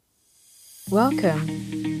Welcome.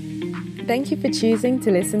 Thank you for choosing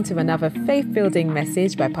to listen to another faith-building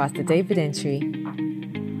message by Pastor David Entry.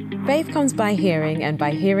 Faith comes by hearing and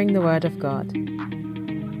by hearing the Word of God.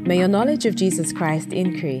 May your knowledge of Jesus Christ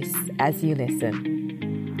increase as you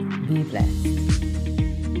listen. Be blessed.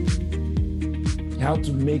 How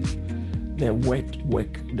to make the word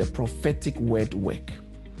work, the prophetic word work.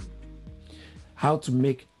 How to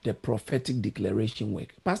make the prophetic declaration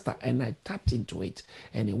work. Pastor, and I tapped into it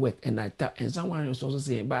and it worked. And someone was also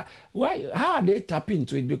saying, but why, how are they tapping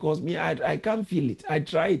into it? Because me, I can't feel it. I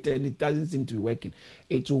try it and it doesn't seem to be working.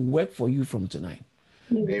 It will work for you from tonight.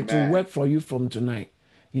 Amen. It will work for you from tonight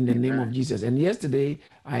in the name of Jesus. And yesterday,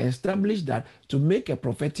 I established that to make a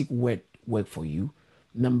prophetic word work for you,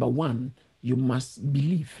 number one, you must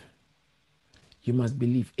believe. You must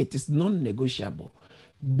believe. It is non-negotiable.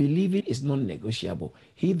 Believing is non-negotiable.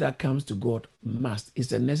 He that comes to God must.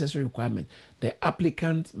 It's a necessary requirement. The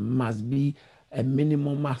applicant must have a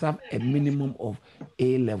minimum of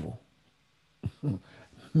A level.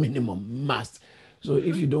 Minimum must. So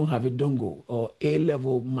if you don't have it, don't go. Or A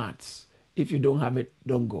level maths. If you don't have it,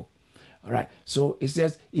 don't go. All right. So it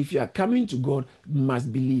says, if you are coming to God,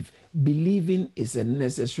 must believe. Believing is a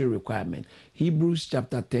necessary requirement. Hebrews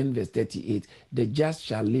chapter 10, verse 38. The just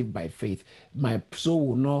shall live by faith. My soul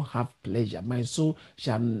will not have pleasure. My soul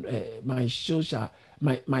has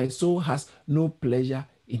no pleasure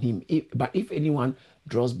in him. But if anyone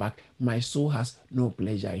draws back, my soul has no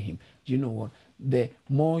pleasure in him. Do you know what? The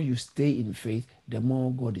more you stay in faith, the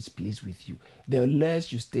more God is pleased with you. The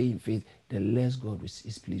less you stay in faith, the less God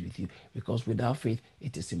is pleased with you. Because without faith,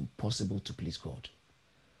 it is impossible to please God.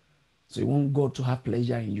 So you want God to have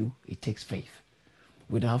pleasure in you, it takes faith.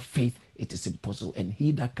 Without faith, it is impossible. And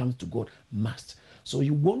he that comes to God must. So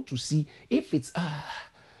you want to see if it's,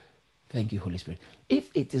 thank you, Holy Spirit. If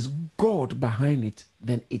it is God behind it,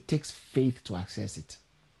 then it takes faith to access it.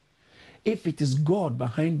 If it is God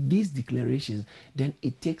behind these declarations, then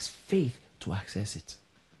it takes faith to access it.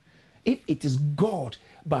 If it is God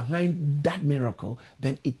behind that miracle,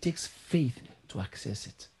 then it takes faith to access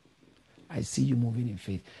it. I see you moving in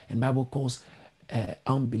faith. And the Bible calls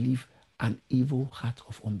unbelief an evil heart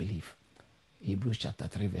of unbelief. Hebrews chapter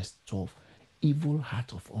 3, verse 12. Evil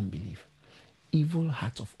heart of unbelief. Evil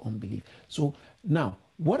heart of unbelief. So now,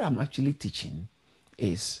 what I'm actually teaching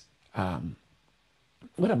is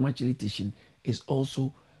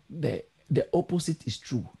also the opposite is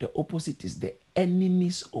true. The opposite is the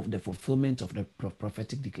enemies of the fulfillment of the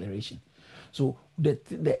prophetic declaration. So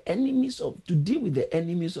the enemies to deal with the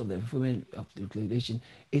enemies of the fulfillment of the declaration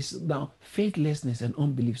is now faithlessness and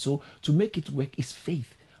unbelief. So to make it work is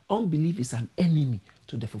faith. Unbelief is an enemy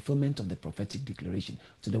to the fulfillment of the prophetic declaration,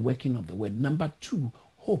 to the working of the word. Number two,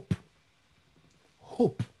 hope.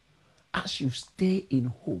 Hope. As you stay in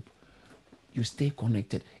hope, you stay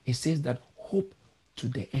connected. It says that hope to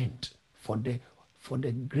the end for the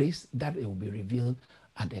grace that it will be revealed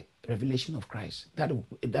at the revelation of Christ.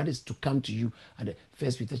 That is to come to you at the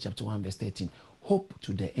 1 Peter chapter 1, verse 13. Hope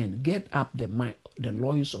to the end. Get up the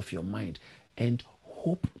loins of your mind and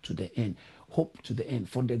hope to the end. Hope to the end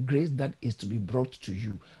for the grace that is to be brought to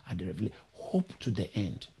you at the revelation. Hope to the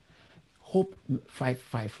end. Hope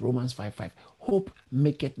 5:5, Romans 5:5. Hope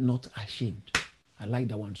maketh not ashamed. I like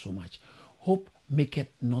that one so much. Hope maketh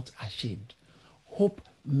not ashamed. Hope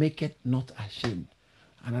maketh not ashamed.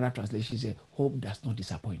 Another translation says, hope does not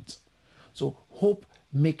disappoint. So hope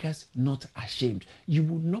maketh not ashamed. You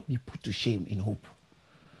will not be put to shame in hope.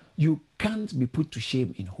 You can't be put to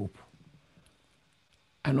shame in hope.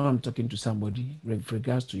 I know I'm talking to somebody with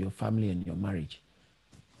regards to your family and your marriage.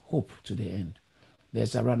 Hope to the end.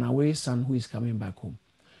 There's a runaway son who is coming back home.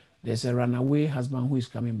 There's a runaway husband who is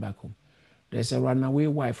coming back home. There's a runaway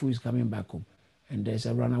wife who is coming back home. And there's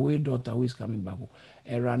a runaway daughter who is coming back home.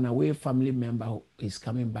 A runaway family member who is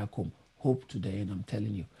coming back home. Hope to the end, I'm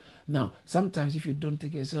telling you. Now, sometimes if you don't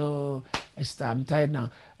take it, so I'm tired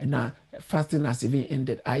now. And now fasting has even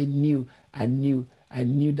ended. I knew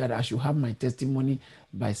that I should have my testimony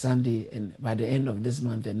by Sunday and by the end of this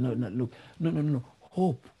month. And no.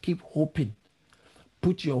 Hope. Keep hoping.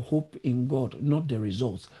 Put your hope in God, not the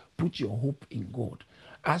results. Put your hope in God.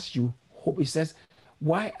 As you hope, it says,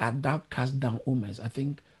 why art thou cast down, O my soul? I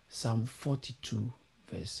think Psalm 42,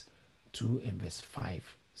 verse 2 and verse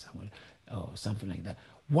 5, something like that.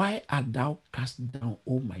 Why art thou cast down,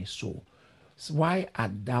 O my soul? Why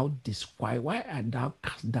art thou disquieted? Why art thou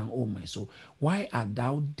cast down, O my soul? Why art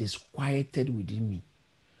thou disquieted within me?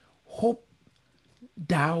 Hope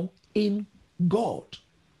thou in God.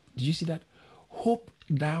 Did you see that? Hope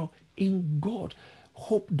thou in God.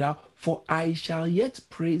 Hope thou, for I shall yet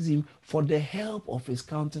praise him for the help of his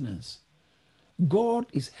countenance. God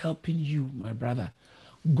is helping you, my brother.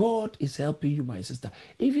 God is helping you, my sister.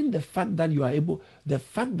 Even the fact that the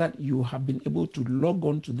fact that you have been able to log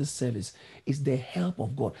on to this service is the help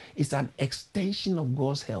of God. It's an extension of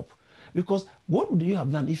God's help. Because what would you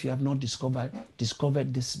have done if you have not discovered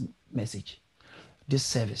this message, this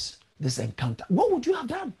service, this encounter? What would you have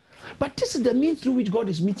done? But this is the means through which God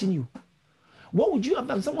is meeting you. What would you have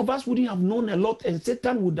done? Some of us wouldn't have known a lot, and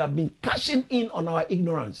Satan would have been cashing in on our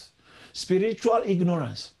ignorance, spiritual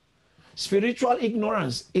ignorance. Spiritual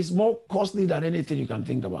ignorance is more costly than anything you can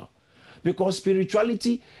think about, because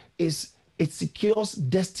spirituality it secures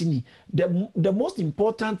destiny. The most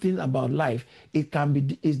important thing about life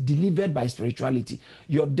is delivered by spirituality.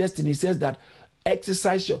 Your destiny says that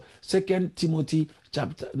exercise your First Timothy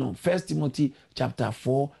chapter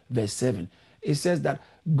 4 verse 7. It says that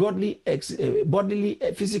bodily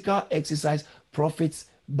physical exercise profits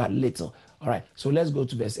but little. All right, so let's go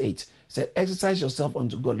to verse 8. It said, exercise yourself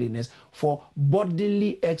unto godliness, for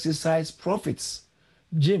bodily exercise profits.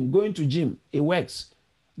 Going to gym, it works.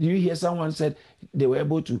 Do you hear someone said they were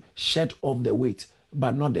able to shed off the weight,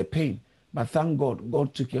 but not the pain? But thank God,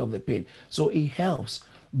 God took care of the pain. So it helps.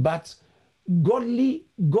 But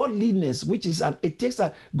godliness,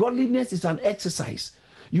 godliness is an exercise.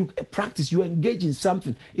 You practice, you engage in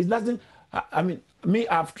something. It doesn't, I mean, me,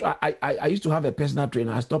 after I used to have a personal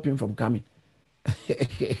trainer. I stopped him from coming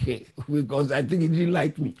because I think he didn't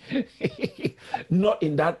like me. Not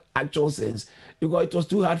in that actual sense, because it was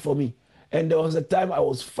too hard for me. And there was a time I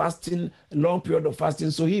was fasting, a long period of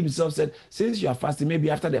fasting. So he himself said, since you are fasting, maybe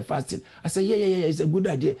after the fasting. I said, yeah, it's a good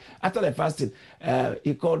idea. After the fasting,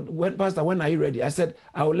 he called, Pastor, when are you ready? I said,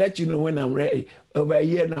 I will let you know when I'm ready. Over a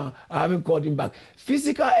year now, I haven't called him back.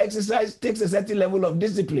 Physical exercise takes a certain level of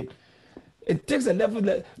discipline. It takes a level,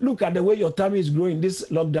 look at the way your tummy is growing this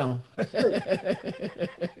lockdown.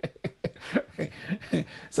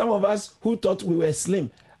 Some of us who thought we were slim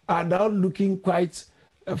are now looking quite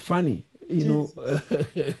funny. You know,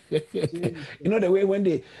 the way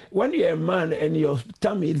when you're a man and your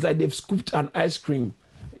tummy, it's like they've scooped an ice cream,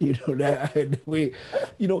 the way,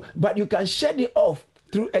 but you can shed it off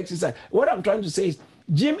through exercise. What I'm trying to say is,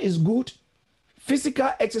 gym is good.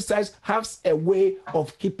 Physical exercise has a way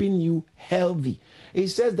of keeping you healthy. It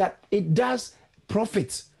says that it does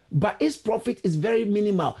profit, but its profit is very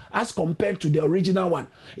minimal as compared to the original one.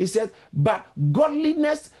 It says, but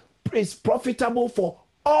godliness is profitable for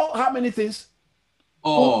all, how many things?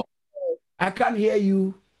 Oh. I can't hear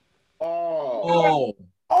you. Oh.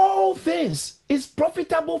 All things. It's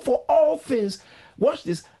profitable for all things. Watch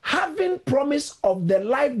this. Having promise of the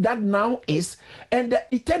life that now is and the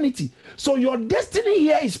eternity. So your destiny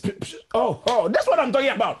here is, that's what I'm talking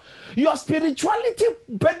about. Your spirituality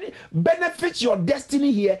benefits your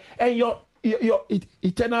destiny here and your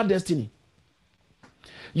eternal destiny.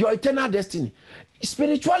 Your eternal destiny.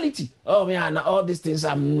 Spirituality, oh man, all these things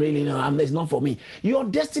it's not for me. Your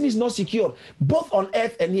destiny is not secure, both on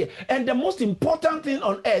earth and here. And the most important thing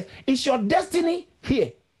on earth is your destiny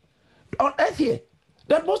here. On earth here.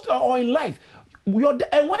 That most, or in life.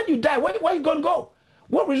 And when you die, where are you going to go?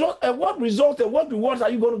 What results and what rewards are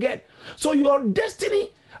you going to get? So your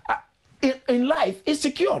destiny in life is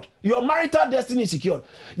secured. Your marital destiny is secured.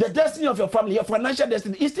 The destiny of your family, your financial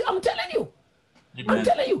destiny is still, I'm telling you. Amen. I'm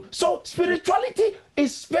telling you. So spirituality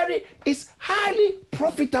is highly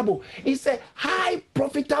profitable. It's a high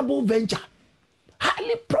profitable venture.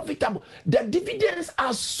 Highly profitable. The dividends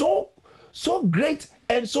are so great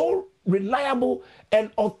and so reliable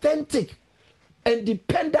and authentic and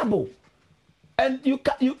dependable. And you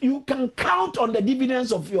can count on the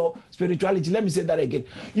dividends of your spirituality. Let me say that again.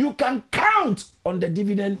 You can count on the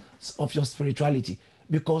dividends of your spirituality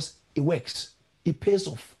because it works. It pays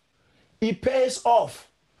off. It pays off.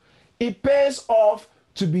 It pays off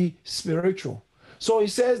to be spiritual. So he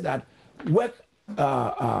says that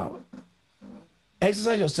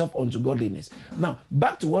exercise yourself unto godliness. Now,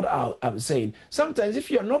 back to what I'm saying. Sometimes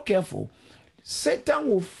if you're not careful, Satan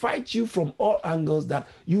will fight you from all angles that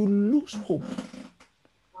you lose hope.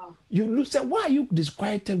 You lose. Say, why are you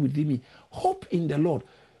disquieted within me? Hope in the Lord.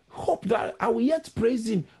 Hope that I will yet praise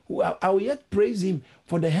him. I will yet praise him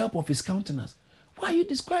for the help of his countenance. Why are you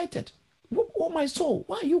disquieted? Oh, my soul,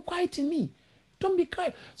 why are you quieting me? Don't be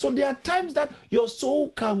quiet. So there are times that your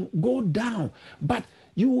soul can go down, but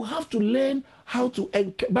you have to learn how to.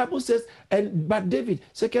 Bible says, but David,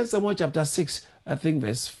 2 Samuel chapter 6, I think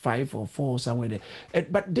verse 5 or 4 somewhere there.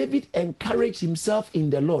 But David encouraged himself in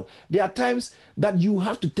the Lord. There are times that you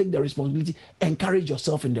have to take the responsibility, encourage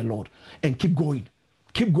yourself in the Lord, and keep going.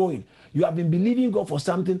 Keep going. You have been believing God for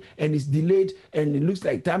something and it's delayed and it looks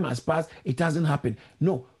like time has passed. It hasn't happened.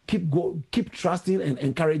 No, keep trusting and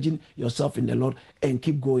encouraging yourself in the Lord, and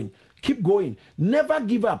keep going. Keep going. Never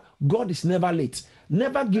give up. God is never late.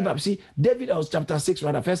 Never give up. See, David, was chapter 6,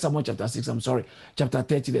 rather, First Samuel chapter 6, I'm sorry, chapter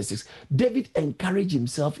 30, verse 6. David encouraged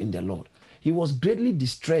himself in the Lord. He was greatly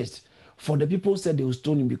distressed, for the people said they would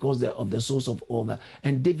stone him because of the source of all that.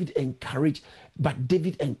 And David encouraged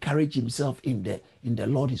himself in the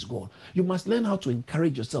Lord is God. You must learn how to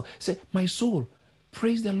encourage yourself. Say, my soul,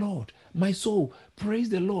 praise the Lord. My soul, praise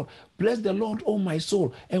the Lord. Bless the Lord, oh my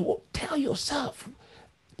soul. And tell yourself,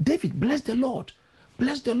 David, bless the Lord.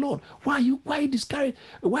 Bless the Lord. Why are you discouraged?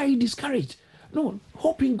 Why are you discouraged? No,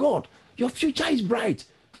 hope in God. Your future is bright.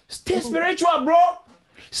 Stay spiritual, bro.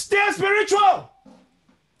 Stay spiritual.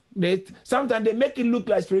 Sometimes they make it look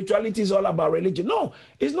like spirituality is all about religion. No,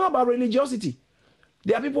 it's not about religiosity.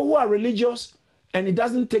 There are people who are religious and it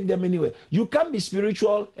doesn't take them anywhere. You can't be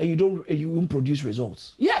spiritual and you won't produce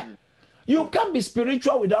results. Yeah. You can't be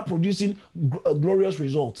spiritual without producing glorious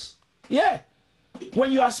results. Yeah.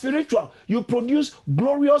 When you are spiritual, you produce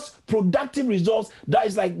glorious, productive results. That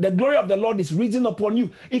is like the glory of the Lord is risen upon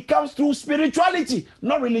you. It comes through spirituality,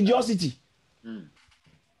 not religiosity.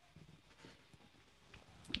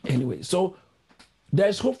 Anyway, so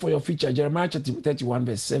there's hope for your future. Jeremiah 31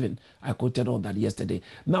 verse 7. I quoted all that yesterday.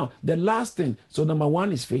 Now, the last thing. So number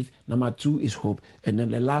 1 is faith. Number 2 is hope. And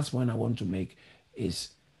then the last one I want to make is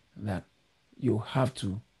that you have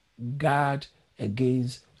to guard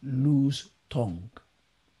against loose tongue.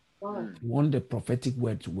 Wow. You want the prophetic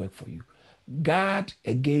word to work for you. Guard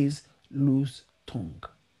against loose tongue.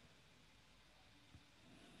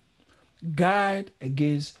 Guard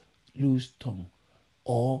against loose tongue.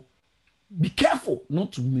 Or be careful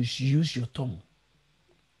not to misuse your tongue.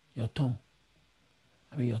 Your tongue.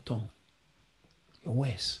 Your tongue. Your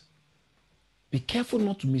words. Be careful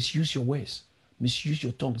not to misuse your words. Misuse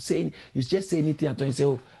your tongue. You just say anything and you say,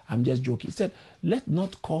 oh, I'm just joking. He said, let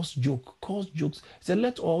not cause jokes. He said,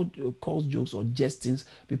 let all cause jokes or jestings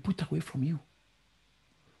be put away from you.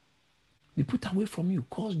 Be put away from you.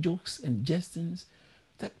 Cause jokes and jestings.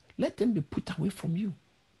 Let them be put away from you.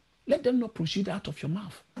 Let them not proceed out of your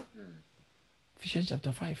mouth. Ephesians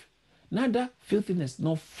chapter 5. Neither filthiness,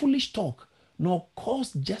 nor foolish talk, nor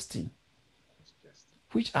coarse jesting,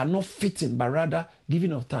 which are not fitting, but rather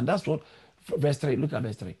giving of tongue. That's what verse 3. Look at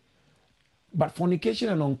verse 3. But fornication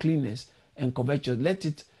and uncleanness and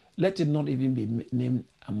covetousness, let it not even be named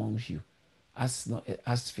amongst you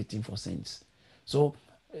as fitting for saints. So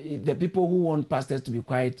the people who want pastors to be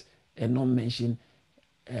quiet and not mention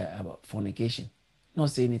about fornication, not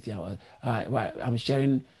say anything about I'm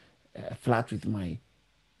sharing a flat with my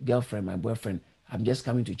girlfriend, my boyfriend. I'm just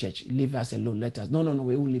coming to church. Leave us alone. Let us. No.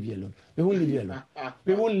 We won't leave you alone. We won't leave you alone.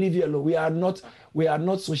 We won't leave you alone. We are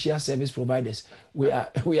not social service providers. We are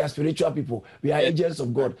spiritual people. We are agents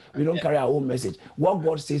of God. We don't carry our own message. What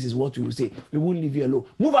God says is what we will say. We won't leave you alone.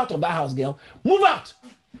 Move out of that house, girl. Move out.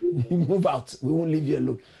 Move out. We won't leave you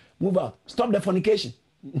alone. Move out. Stop the fornication.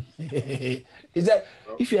 He said,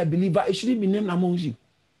 if you're a believer, it shouldn't be named amongst you.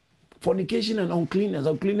 Fornication and uncleanness.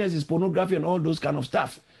 Uncleanness is pornography and all those kind of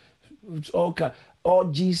stuff. It's all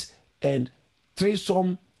orgies and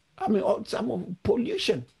threesome. Some of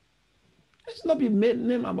pollution. Let's not be made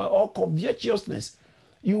name about all covetousness.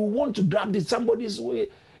 You want to grab this somebody's way.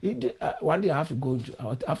 One day I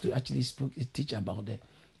have to actually teach about the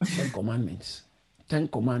 10 commandments. 10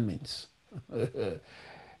 commandments.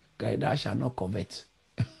 Thou shalt not covet.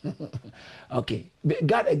 Okay.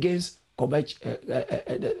 Guard against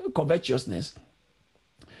covetousness.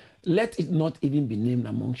 Let it not even be named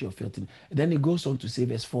amongst your filthiness. Then it goes on to say,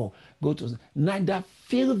 verse 4, neither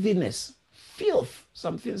filthiness, filth,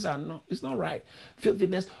 some things are not, it's not right.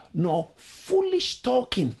 Filthiness, nor foolish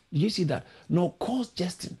talking. You see that? Nor coarse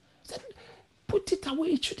jesting. Put it away.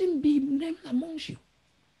 It shouldn't be named amongst you.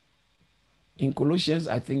 In Colossians,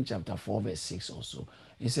 I think chapter 4, verse 6 also,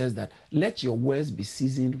 it says that let your words be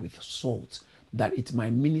seasoned with salt, that it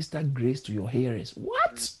might minister grace to your hearers.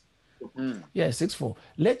 What? Yeah, 6:4.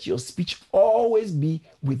 Let your speech always be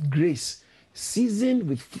with grace, seasoned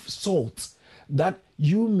with salt, that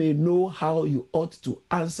you may know how you ought to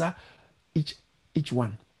answer each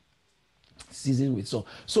one. Seasoned with salt.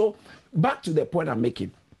 So back to the point I'm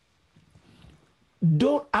making.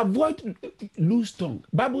 Don't avoid loose tongue.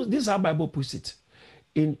 This is how Bible puts it.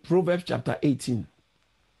 In Proverbs chapter 18,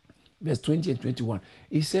 verse 20 and 21,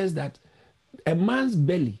 it says that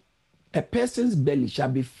a person's belly shall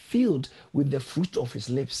be filled with the fruit of his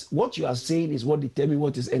lips. What you are saying is what determines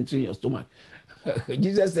what is entering your stomach.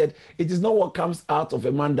 Jesus said, it is not what comes out of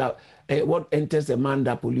a man that, what enters a man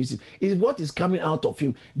that pollutes him. It is what is coming out of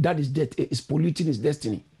him that is polluting his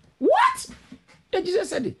destiny. What? Yeah, Jesus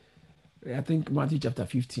said it. I think Matthew chapter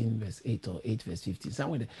 15, verse 8 or 8, verse 15,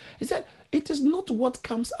 somewhere there. He said, it is not what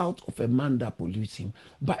comes out of a man that pollutes him,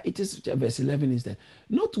 but it is, verse 11 is that,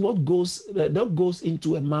 not what goes that goes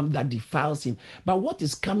into a man that defiles him, but what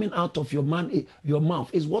is coming out of your mouth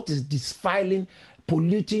is what is defiling,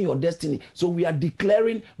 polluting your destiny. So we are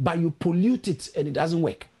declaring, but you pollute it and it doesn't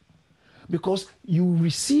work. Because you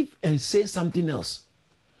receive and say something else.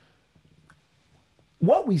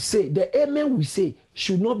 What we say, the amen we say,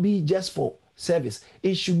 should not be just for service.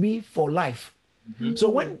 It should be for life. Mm-hmm. So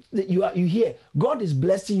when you hear God is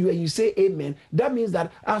blessing you and you say amen, that means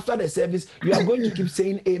that after the service, you are going to keep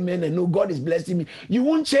saying amen and no, God is blessing me. You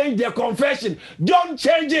won't change the confession. Don't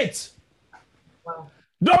change it. Wow.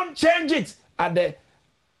 Don't change it at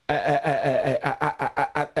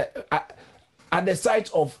the site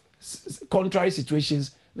of contrary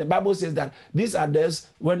situations. The Bible says that these are those,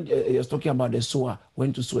 when you're talking about the sower,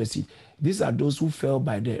 when to sow a seed, these are those who fell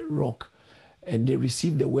by the rock and they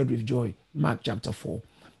received the word with joy. Mark chapter 4.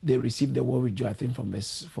 They received the word with joy, I think from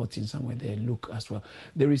verse 14, somewhere there, Luke as well.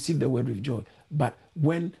 They received the word with joy. But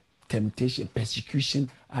when temptation, persecution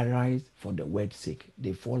arise for the word's sake,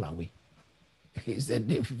 they fall away. He said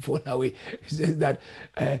they fall away. He says that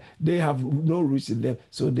they have no roots in them,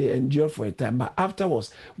 so they endure for a time. But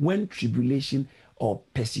afterwards, when tribulation or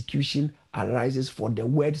persecution arises for the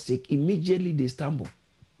word's sake, immediately they stumble.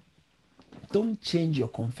 Don't change your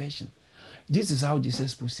confession. This is how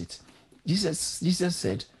Jesus puts it. Jesus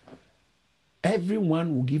said,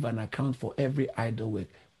 everyone will give an account for every idle word.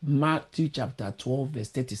 Matthew chapter 12, verse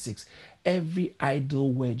 36. Every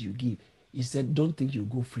idle word you give, he said, don't think you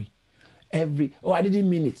go free. I didn't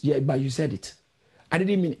mean it. Yeah, but you said it. I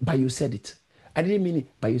didn't mean it, but you said it. I didn't mean it,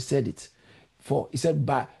 but you said it. For he said,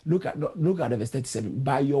 look at verse 37.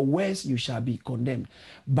 By your words you shall be condemned.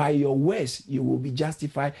 By your words you will be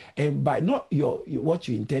justified, and by not what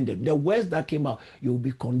you intended, the words that came out, you will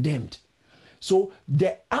be condemned. So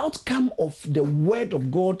the outcome of the word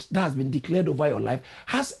of God that has been declared over your life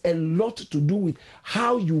has a lot to do with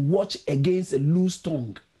how you watch against a loose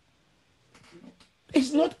tongue.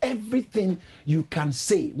 It's not everything you can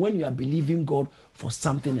say when you are believing God for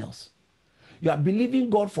something else. You are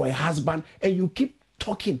believing God for a husband and you keep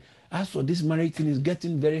talking. As for this marriage thing, is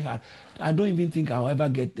getting very hard. I don't even think I'll ever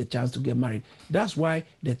get the chance to get married. That's why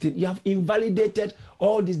you have invalidated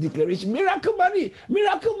all these declarations. Miracle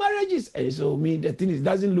marriages. And so the thing is,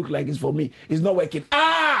 doesn't look like it's for me. It's not working.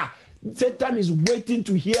 Satan is waiting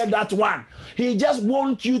to hear that one. He just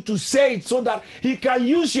wants you to say it so that he can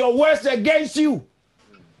use your words against you.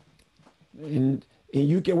 In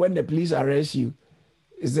UK, when the police arrest you,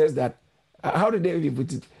 it says that, how did they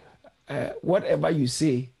put it? Whatever you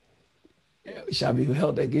say shall be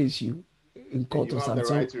held against you in court or something. You have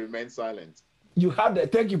the right to remain silent.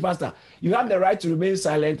 Thank you, Pastor. You have the right to remain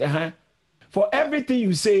silent. For everything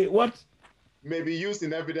you say, what? May be used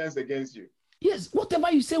in evidence against you. Yes, whatever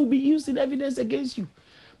you say will be used in evidence against you.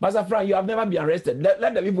 Pastor Frank, you have never been arrested.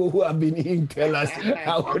 Let the people who have been in tell us.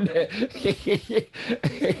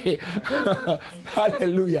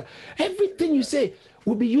 Hallelujah. Everything you say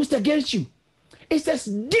will be used against you. It's a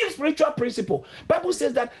deep spiritual principle. Bible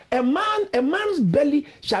says that a man's belly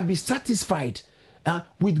shall be satisfied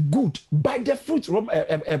with good by the fruit.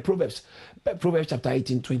 Proverbs chapter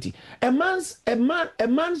 18:20. A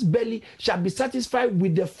man's belly shall be satisfied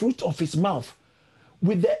with the fruit of his mouth.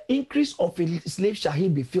 With the increase of his lips shall he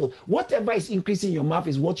be filled. Whatever is increasing in your mouth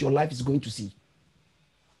is what your life is going to see.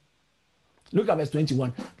 Look at verse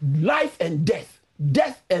 21. Life and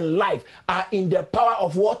death and life are in the power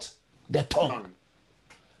of what? The tongue.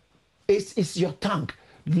 It's your tongue.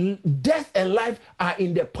 Death and life are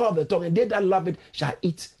in the power of the tongue, and they that love it shall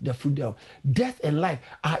eat the fruit thereof. Death and life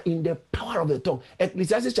are in the power of the tongue.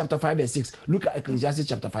 Ecclesiastes chapter 5 verse 6. Look at Ecclesiastes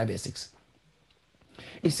chapter 5 verse 6.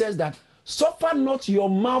 It says that, suffer not your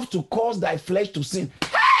mouth to cause thy flesh to sin.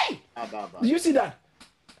 Hey! Do you see that?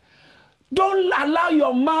 Don't allow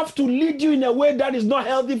your mouth to lead you in a way that is not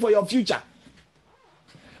healthy for your future.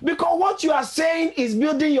 Because what you are saying is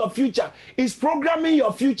building your future, is programming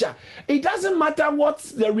your future. It doesn't matter what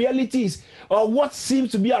the reality is or what seems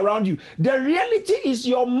to be around you. The reality is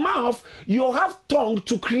your mouth. You have tongue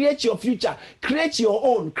to create your future, create your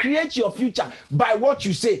own, create your future by what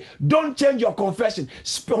you say. Don't change your confession.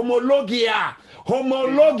 Homologia.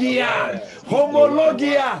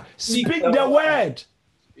 Speak the word.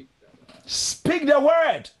 Speak the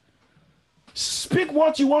word. Speak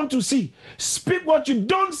what you want to see. Speak what you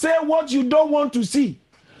don't say what you don't want to see.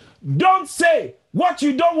 Don't say what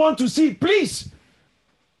you don't want to see. Please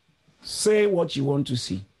say what you want to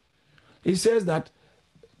see. It says that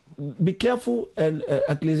be careful, and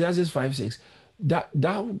Ecclesiastes 5:6. that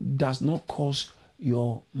does not cause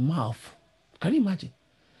your mouth. Can you imagine?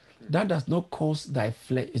 That does not cause thy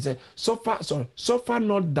flesh. It said, suffer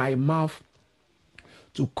not thy mouth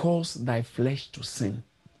to cause thy flesh to sin.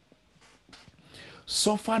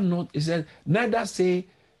 Suffer not, it said, neither say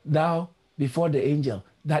thou before the angel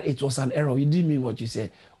that it was an error. You didn't mean what you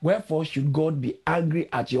said. Wherefore should God be angry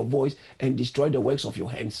at your voice and destroy the works of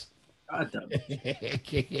your hands?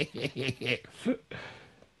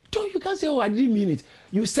 So you can't say, oh, I didn't mean it.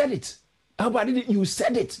 You said it. You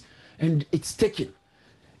said it. And it's taken.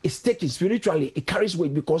 It's taken spiritually. It carries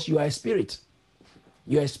weight because you are a spirit.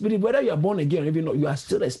 You are a spirit. Whether you are born again or even not, you are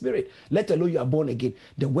still a spirit. Let alone you are born again.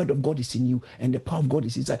 The word of God is in you and the power of God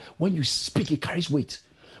is inside. When you speak, it carries weight.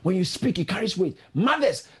 When you speak, it carries weight.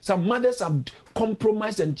 Some mothers have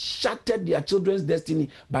compromised and shattered their children's destiny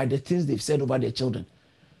by the things they've said over their children.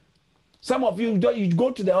 Some of you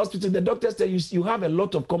go to the hospital, the doctors tell you have a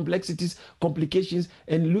lot of complications,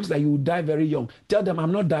 and it looks like you will die very young. Tell them,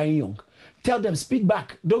 I'm not dying young. Tell them, speak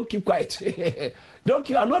back. Don't keep quiet.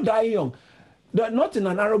 I'm not dying young. Not in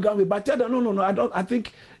an arrogant way, but tell them, no, I don't. I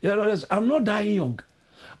think, I'm not dying young.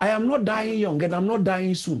 I am not dying young, and I'm not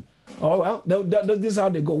dying soon. Oh, well, this is how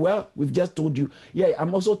they go. Well, we've just told you. Yeah,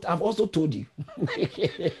 I've also told you.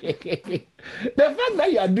 The fact that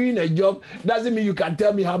you are doing a job doesn't mean you can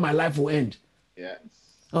tell me how my life will end. Yes.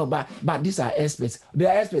 Oh, but these are experts. They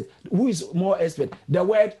are experts. Who is more expert? The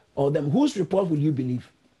word or them? Whose report will you believe?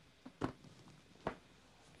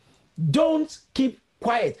 Don't keep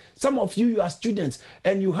quiet. Some of you are students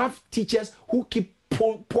and you have teachers who keep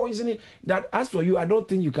poisoning that. As for you, I don't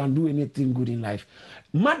think you can do anything good in life.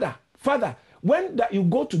 Mother, father, when you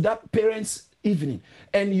go to that parents' evening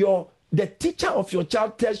and the teacher of your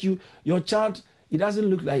child tells you your child, it doesn't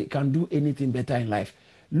look like it can do anything better in life.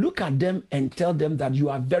 Look at them and tell them that you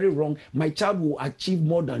are very wrong. My child will achieve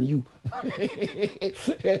more than you.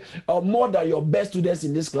 Or more than your best students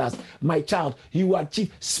in this class. My child, he will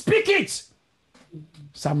achieve. Speak it.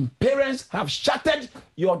 Some parents have shattered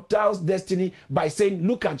your child's destiny by saying,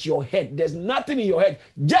 look at your head. There's nothing in your head.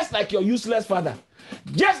 Just like your useless father.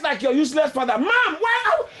 Just like your useless father. Mom,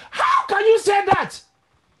 how can you say that?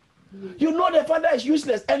 You know the father is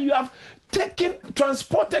useless and you have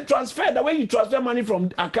transferred the way you transfer money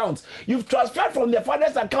from accounts. You've transferred from the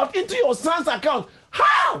father's account into your son's account.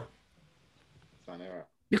 How?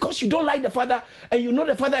 Because you don't like the father and you know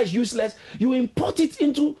the father is useless. You import it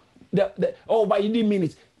into but you didn't mean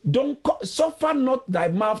it. Don't suffer not thy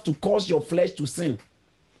mouth to cause your flesh to sin.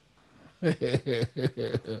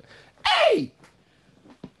 Hey!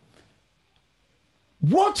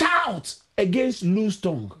 Watch out against loose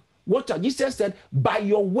tongue. Watch out. Jesus said, by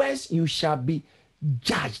your words you shall be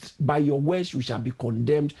judged. By your words you shall be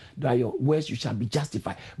condemned. By your words you shall be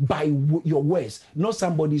justified. By your words, not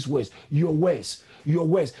somebody's words. Your words. Your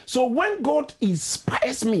words. So when God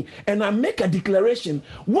inspires me and I make a declaration,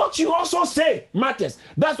 what you also say matters.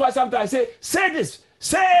 That's why sometimes I say this,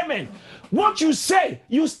 say amen. What you say,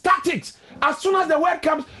 you start it. As soon as the word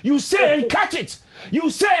comes, you say and catch it.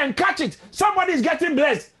 You say and catch it. Somebody is getting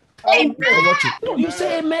blessed. Amen. No, you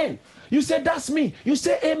say amen. You say that's me. You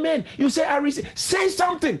say amen. You say I receive. Say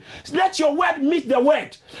something. Let your word meet the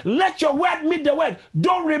word. Let your word meet the word.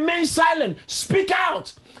 Don't remain silent. Speak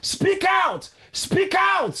out. Speak out. Speak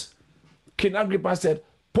out. King Agrippa said,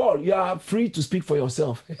 Paul, you are free to speak for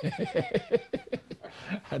yourself.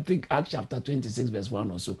 I think Acts chapter 26 verse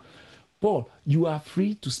 1 or so. Paul, you are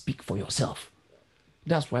free to speak for yourself.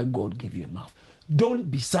 That's why God gave you a mouth.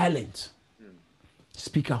 Don't be silent.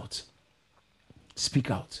 Speak out. Speak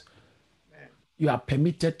out. You are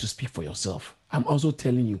permitted to speak for yourself. I'm also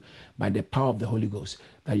telling you by the power of the Holy Ghost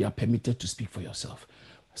that you are permitted to speak for yourself.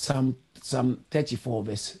 Psalm 34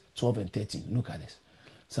 verse 12 and 13. Look at this.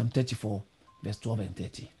 Psalm 34 verse 12 and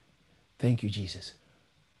 13. Thank you, Jesus.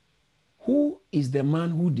 Who is the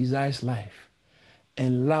man who desires life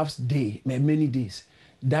and loves many days,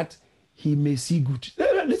 that he may see good?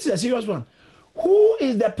 This is a serious one. Who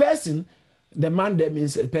is the person? The man there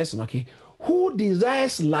means a person, okay? Who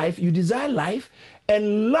desires life, you desire life,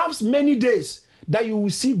 and loves many days, that you will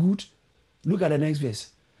see good. Look at the next verse.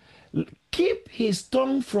 Keep his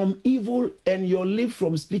tongue from evil and your lips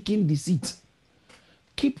from speaking deceit.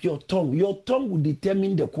 Keep your tongue. Your tongue will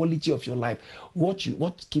determine the quality of your life.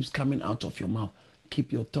 What keeps coming out of your mouth.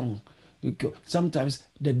 Keep your tongue. Sometimes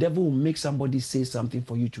the devil will make somebody say something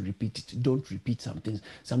for you to repeat it. Don't repeat some things.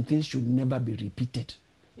 Some things should never be repeated.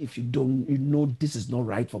 If you know this is not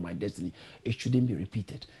right for my destiny, it shouldn't be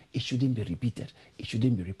repeated. It shouldn't be repeated. It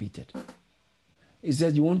shouldn't be repeated. It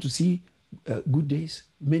says you want to see good days,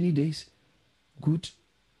 many days, good.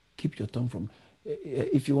 Keep your tongue from.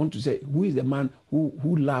 if you want to say, who is the man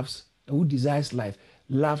who loves, who desires life,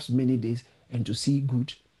 loves many days, and to see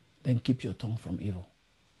good, then keep your tongue from evil.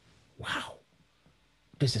 Wow.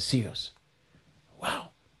 This is serious. Wow.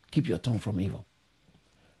 Keep your tongue from evil.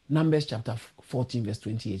 Numbers chapter 14, verse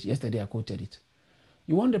 28. Yesterday I quoted it.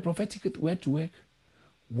 You want the prophetic word to work?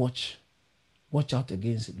 Watch out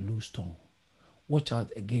against loose tongue. Watch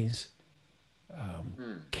out against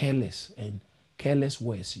careless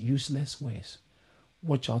words, useless words.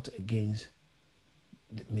 Watch out against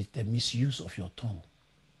the misuse of your tongue.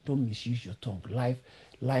 Don't misuse your tongue.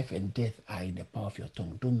 Life and death are in the power of your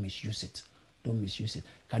tongue. Don't misuse it. Don't misuse it.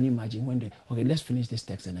 Can you imagine when okay, let's finish this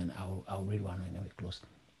text and then I'll read one and then we close.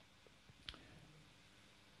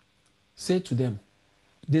 Say to them,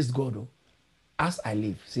 this God, oh, as I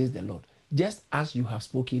live, says the Lord, just as you have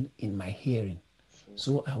spoken in my hearing,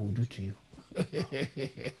 so I will do to you.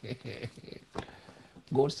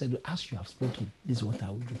 God said, as you have spoken, this is what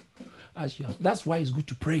I will do. That's why it's good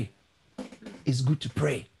to pray. It's good to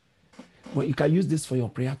pray. Well, you can use this for your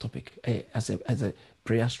prayer topic as a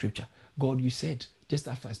prayer scripture. God, you said, just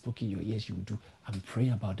after I spoke in your ears, you will do. I'm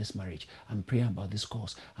praying about this marriage. I'm praying about this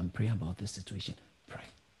cause. I'm praying about this situation. Pray.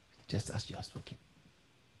 Just as you have spoken.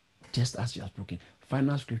 Just as you have spoken.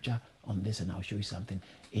 Final scripture on this, and I'll show you something.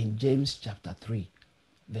 In James chapter 3,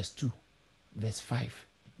 verse 2, verse 5,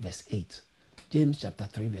 verse 8. James chapter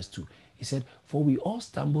 3, verse 2. He said, for we all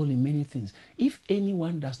stumble in many things. If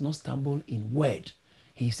anyone does not stumble in word,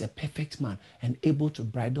 he is a perfect man and able to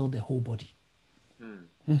bridle the whole body.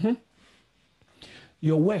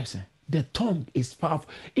 Your words, the tongue is powerful.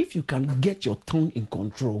 If you can get your tongue in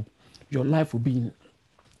control, your life will be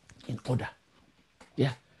in order.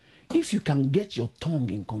 Yeah. If you can get your tongue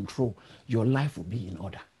in control, your life will be in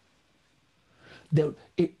order.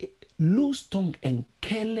 Loose tongue and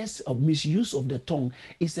careless or misuse of the tongue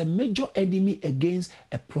is a major enemy against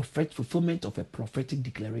a fulfillment of a prophetic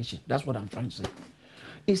declaration. That's what I'm trying to say.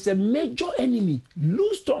 It's a major enemy.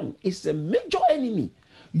 Loose tongue is a major enemy.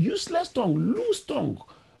 Useless tongue, loose tongue,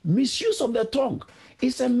 misuse of the tongue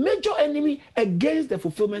is a major enemy against the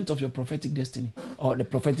fulfillment of your prophetic destiny or the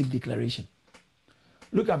prophetic declaration.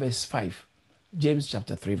 Look at verse 5. James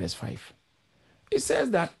chapter 3, verse 5. It says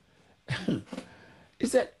that, it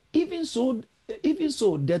said, even so,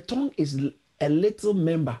 the tongue is a little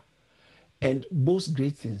member and boasts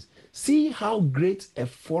great things. See how great a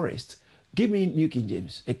forest. Give me New King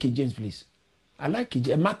James, King James, please. I like King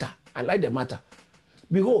James, a matter. I like the matter.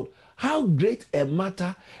 Behold, how great a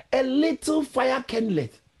matter a little fire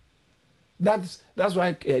kindleth. That's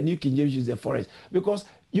why New King James uses the forest, because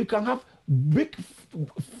you can have big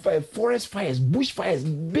forest fires, bush fires,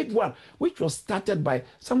 big one, which was started by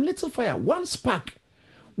some little fire. One spark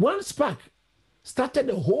started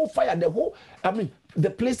the whole fire. The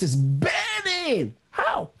place is burning.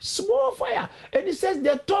 How? Small fire. And it says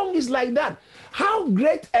the tongue is like that. How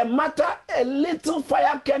great a matter a little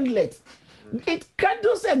fire kindleth. It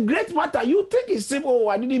kindles a great matter. You think it's simple. Oh,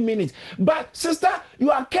 I didn't mean it. But sister,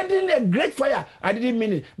 you are kindling a great fire. I didn't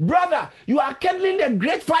mean it. Brother, you are kindling a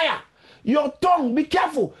great fire. Your tongue, be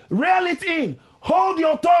careful. Reel it in. Hold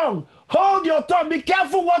your tongue. Hold your tongue. Be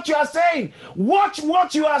careful what you are saying. Watch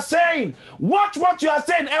what you are saying. Watch what you are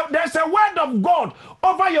saying. There's a word of God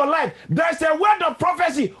over your life. There's a word of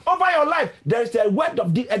prophecy over your life. There's a word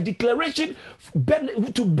of a declaration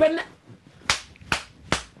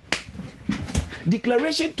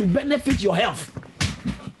declaration to benefit your health.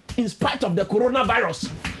 In spite of the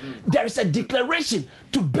coronavirus, there is a declaration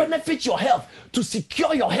to benefit your health, to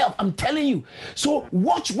secure your health. I'm telling you. So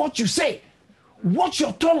watch what you say. Watch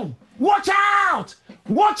your tongue. Watch out!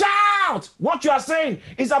 Watch out! What you are saying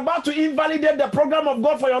is about to invalidate the program of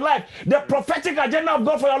God for your life, the prophetic agenda of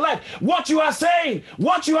God for your life. What you are saying,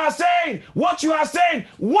 what you are saying, what you are saying.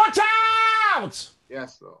 Watch out!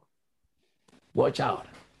 Yes, Lord. Watch out.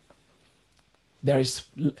 There is,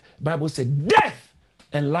 Bible said, death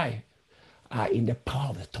and life are in the power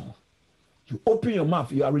of the tongue. You open your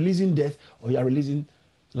mouth, you are releasing death or you are releasing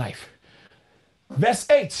life. Verse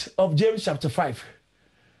 8 of James chapter 5.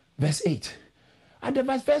 Verse 8. And the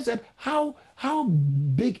verse said, how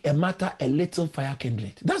big a matter a little fire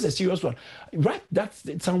kindleth. That's a serious one. Right? That's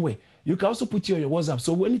somewhere. You can also put it on your WhatsApp.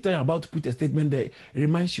 So anytime you're about to put a statement there, it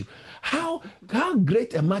reminds you. How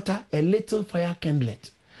great a matter a little fire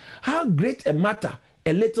kindleth. How great a matter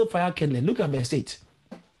a little fire kindleth. Look at verse 8.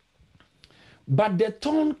 But the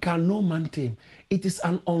tongue can no man tame. It is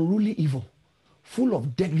an unruly evil, full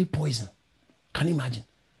of deadly poison. Can you imagine?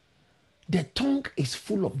 The tongue is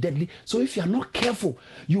full of deadly. So if you are not careful,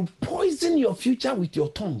 you poison your future with your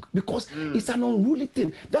tongue because it's an unruly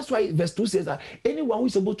thing. That's why verse 2 says that anyone who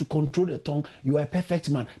is able to control the tongue, you are a perfect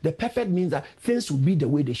man. The perfect means that things will be the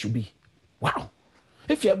way they should be. Wow.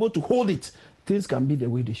 If you're able to hold it, things can be the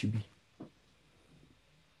way they should be.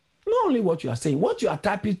 Not only what you are saying, what you are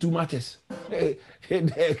typing too matters.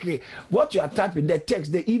 What you are typing, the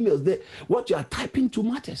text, the emails, what you are typing too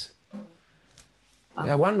matters.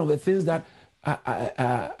 One of the things that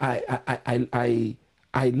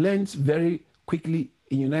I learned very quickly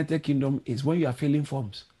in United Kingdom is when you are filling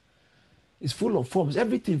forms. It's full of forms.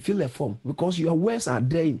 Everything fill a form because your words are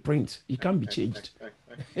there in print. It can't be changed.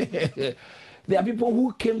 There are people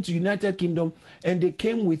who came to United Kingdom and they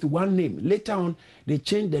came with one name. Later on, they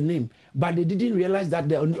changed the name, but they didn't realize that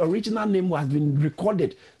the original name has been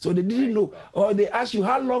recorded. So they didn't know. Or they ask you,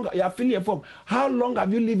 how long you are filling a form? How long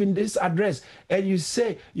have you lived in this address? And you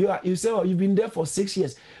say, oh, you've been there for 6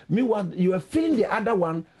 years. Meanwhile, you are filling the other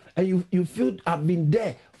one and you feel I've been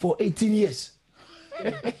there for 18 years.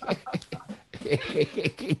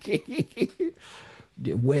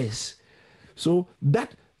 The worst. So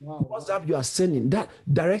that WhatsApp you are sending, that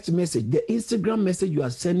direct message, the Instagram message you are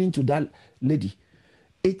sending to that lady,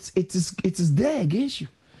 it is there against you.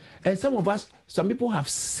 And some people have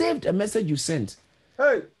saved a message you sent.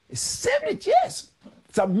 Hey, saved it, yes.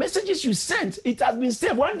 Some messages you sent, it has been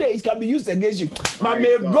saved. One day it can be used against you. But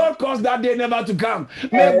may God cause that day never to come.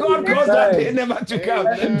 May God cause that day never to come.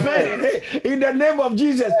 In the name of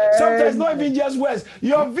Jesus. Sometimes not even just words.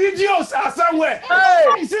 Your videos are somewhere.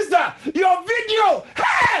 Hey, sister, your video,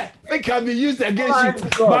 hey, it can be used against you.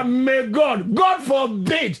 But may God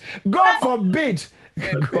forbid, God forbid,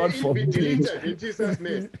 God forbid. In Jesus'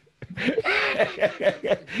 name.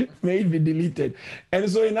 May it be deleted. And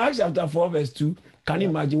so in Acts chapter 4 verse 2, can you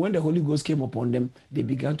imagine when the Holy Ghost came upon them, they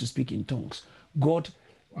began to speak in tongues. God,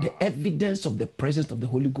 the evidence of the presence of the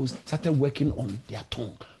Holy Ghost started working on their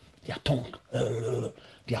tongue. Their tongue.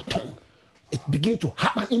 It began to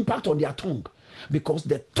have an impact on their tongue. Because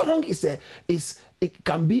the tongue it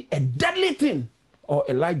can be a deadly thing or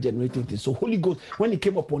a life-generating thing. So Holy Ghost, when it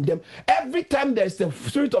came upon them, every time there's the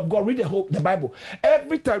Spirit of God, read the Bible,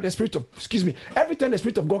 every time the Spirit of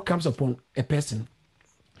God comes upon a person,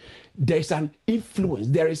 there's an influence,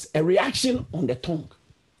 there is a reaction on the tongue.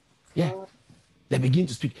 Yeah. They begin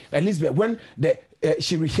to speak. Elizabeth, when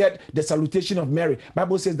she heard the salutation of Mary,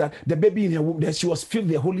 Bible says that the baby in her womb, that she was filled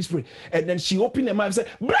with the Holy Spirit. And then she opened her mouth and said,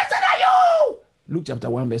 "Blessed are you!" Luke chapter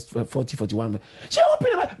 1, verse 40, 41. She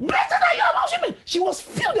opened her mouth, "Blessed are you!" She was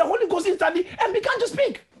filled with the Holy Ghost instantly and began to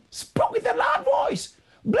speak. Spoke with a loud voice.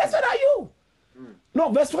 "Blessed are you." No,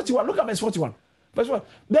 verse 41. Look at verse 41. Verse 1.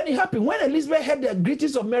 Then it happened when Elizabeth heard the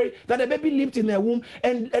greetings of Mary that the baby lived in her womb,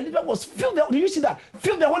 and Elizabeth was filled. Do you see that?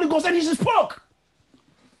 Filled the Holy Ghost, and she spoke.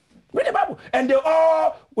 Read the Bible, and they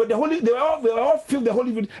all filled the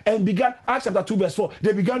Holy Ghost and began. Acts chapter 2 verse 4.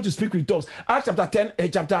 They began to speak with tongues. Acts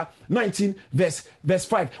chapter 19 verse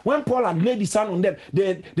 5. When Paul had laid his hand on them,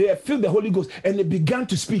 they filled the Holy Ghost and they began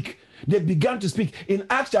to speak. They began to speak in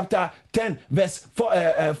Acts chapter 10 verse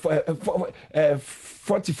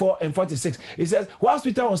 44 and 46. It says, whilst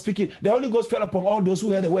Peter was speaking, the Holy Ghost fell upon all those who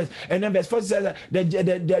heard the words. And then verse 40 says that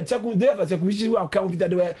the circumcision who have come with Peter,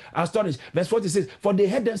 they were astonished. Verse 46, for they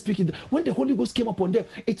heard them speaking. When the Holy Ghost came upon them,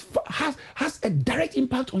 it has a direct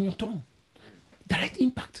impact on your tongue. Direct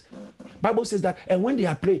impact. Bible says that, and when they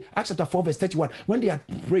had prayed, Acts chapter 4 verse 31, when they had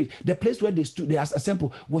prayed, the place where they stood, they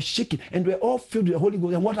assembled, was shaking, and they were all filled with the Holy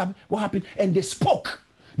Ghost. And what happened? And they spoke.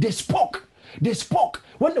 They spoke.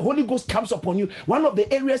 When the Holy Ghost comes upon you, one of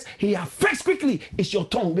the areas he affects quickly is your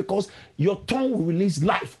tongue, because your tongue will release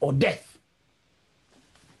life or death.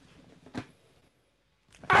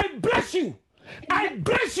 I bless you. I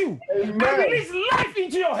bless you. Amen. I release life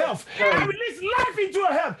into your health. I release life into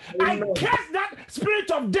your health. Amen. I curse that spirit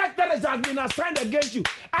of death that has been assigned against you.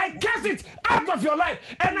 I curse it out of your life.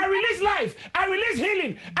 And I release life. I release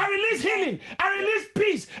healing. I release healing. I release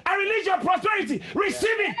peace. I release your prosperity.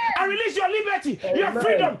 Receive it. I release your liberty. Amen. Your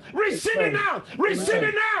freedom. Receive it now. Receive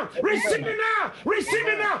it now. Receive it now. Receive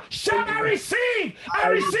it now. Shall I receive? I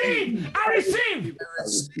receive. I receive.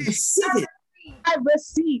 Receive it. I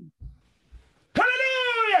receive.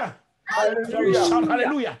 Hallelujah! Hallelujah! Shout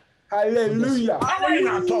hallelujah! Hallelujah!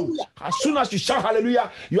 Hallelujah! As soon as you shout hallelujah,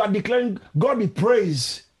 you are declaring God be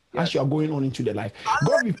praised as you are going on into the life.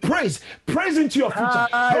 God be praised. Praise into your future.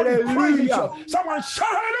 Hallelujah! Someone shout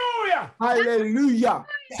hallelujah! Hallelujah!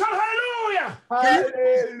 Shout hallelujah!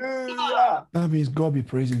 Hallelujah! That means God be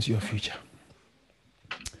praised into your future.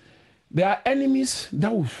 There are enemies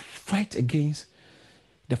that will fight against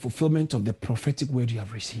the fulfillment of the prophetic word you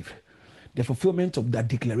have received. the fulfillment of that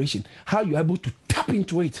declaration, how you're able to tap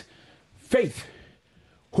into it. Faith,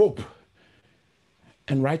 hope,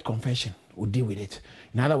 and right confession will deal with it.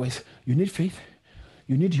 In other words, you need faith,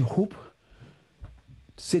 you need your hope.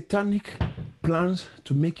 Satanic plans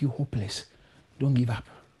to make you hopeless. Don't give up.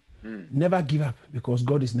 Never give up, because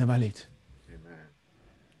God is never late. Amen.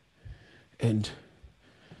 And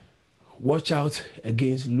watch out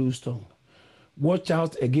against loose tongue. Watch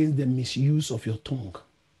out against the misuse of your tongue.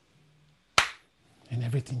 And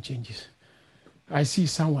everything changes. I see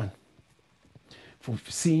someone for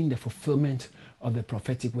seeing the fulfillment of the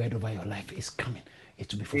prophetic word over your life is coming.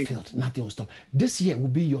 It will be fulfilled. Nothing will stop. This year will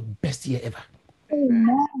be your best year ever.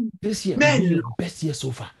 Amen. This year will be your best year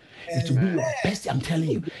so far. It will be your best. I'm telling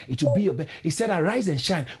you, it will be your best. He said, arise and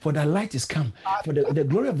shine, for the light is come. For the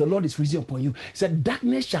glory of the Lord is risen upon you. He said,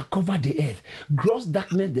 darkness shall cover the earth, gross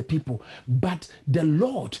darkness the people. But the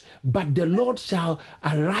Lord shall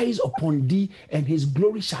arise upon thee, and his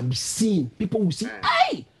glory shall be seen. People will see,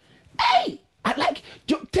 hey, I like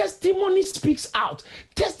your testimony speaks out.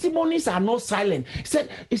 Testimonies are not silent.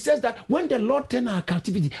 It says that when the Lord turned our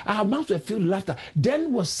captivity, our mouths were filled with laughter.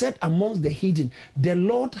 Then was said amongst the hidden, the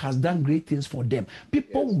Lord has done great things for them.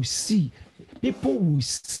 People will see. People will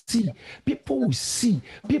see. People will see.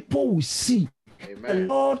 People will see. Amen. The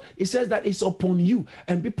Lord, it says that it's upon you,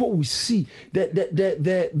 and people will see the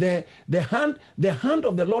hand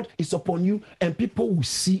of the Lord is upon you, and people will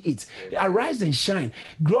see it. Arise and shine.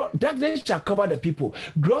 Darkness shall cover the people.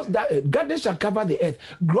 Darkness shall cover the earth.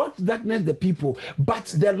 Gross darkness the people. But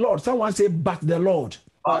the Lord. Someone say, but the Lord.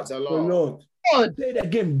 But the Lord. Say it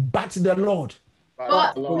again. But the Lord.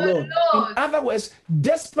 But the Lord. In other words,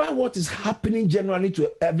 despite what is happening generally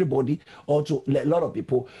to everybody or to a lot of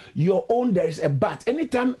people, your own, there is a but.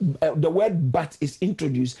 Anytime the word but is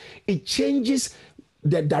introduced, it changes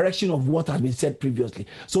the direction of what has been said previously.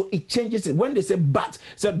 So it changes it. When they say but,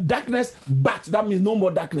 so darkness, but, that means no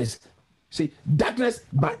more darkness. See, darkness,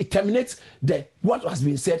 but it terminates what has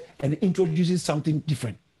been said and introduces something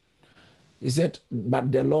different. He said,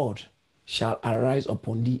 but the Lord shall arise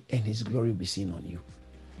upon thee, and his glory will be seen on you.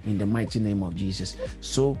 In the mighty name of Jesus.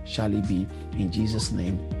 So shall it be. In Jesus'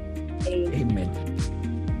 name. Amen.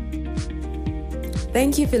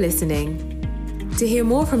 Thank you for listening. To hear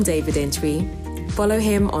more from David Entry, follow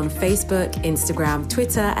him on Facebook, Instagram,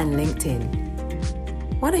 Twitter, and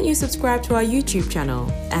LinkedIn. Why don't you subscribe to our YouTube channel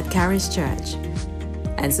at Charis Church,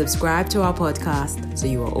 and subscribe to our podcast so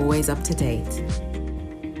you are always up to date.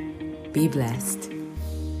 Be blessed.